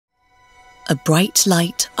A bright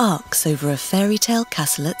light arcs over a fairy tale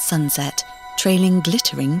castle at sunset, trailing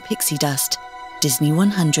glittering pixie dust. Disney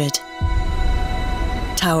 100.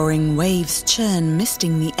 Towering waves churn,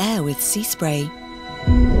 misting the air with sea spray.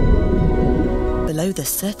 Below the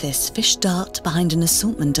surface, fish dart behind an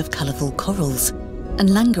assortment of colourful corals, and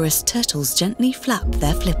languorous turtles gently flap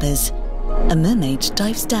their flippers. A mermaid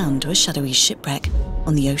dives down to a shadowy shipwreck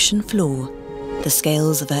on the ocean floor, the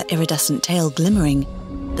scales of her iridescent tail glimmering,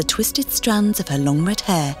 the twisted strands of her long red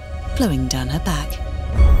hair flowing down her back.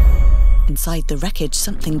 Inside the wreckage,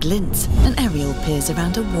 something glints, and Ariel peers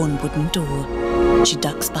around a worn wooden door. She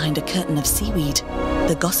ducks behind a curtain of seaweed,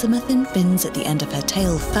 the gossamer thin fins at the end of her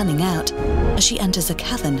tail fanning out as she enters a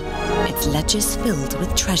cavern, its ledges filled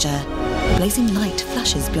with treasure. Blazing light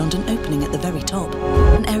flashes beyond an opening at the very top,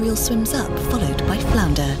 and Ariel swims up, followed by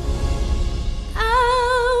Flounder.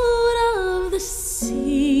 Out of the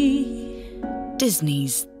sea,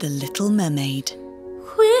 Disney's The Little Mermaid.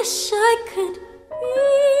 wish I could be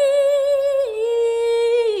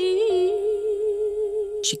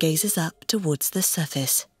She gazes up towards the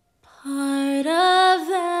surface. part of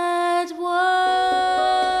that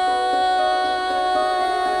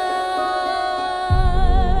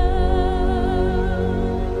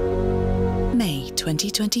world. May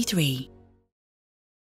 2023.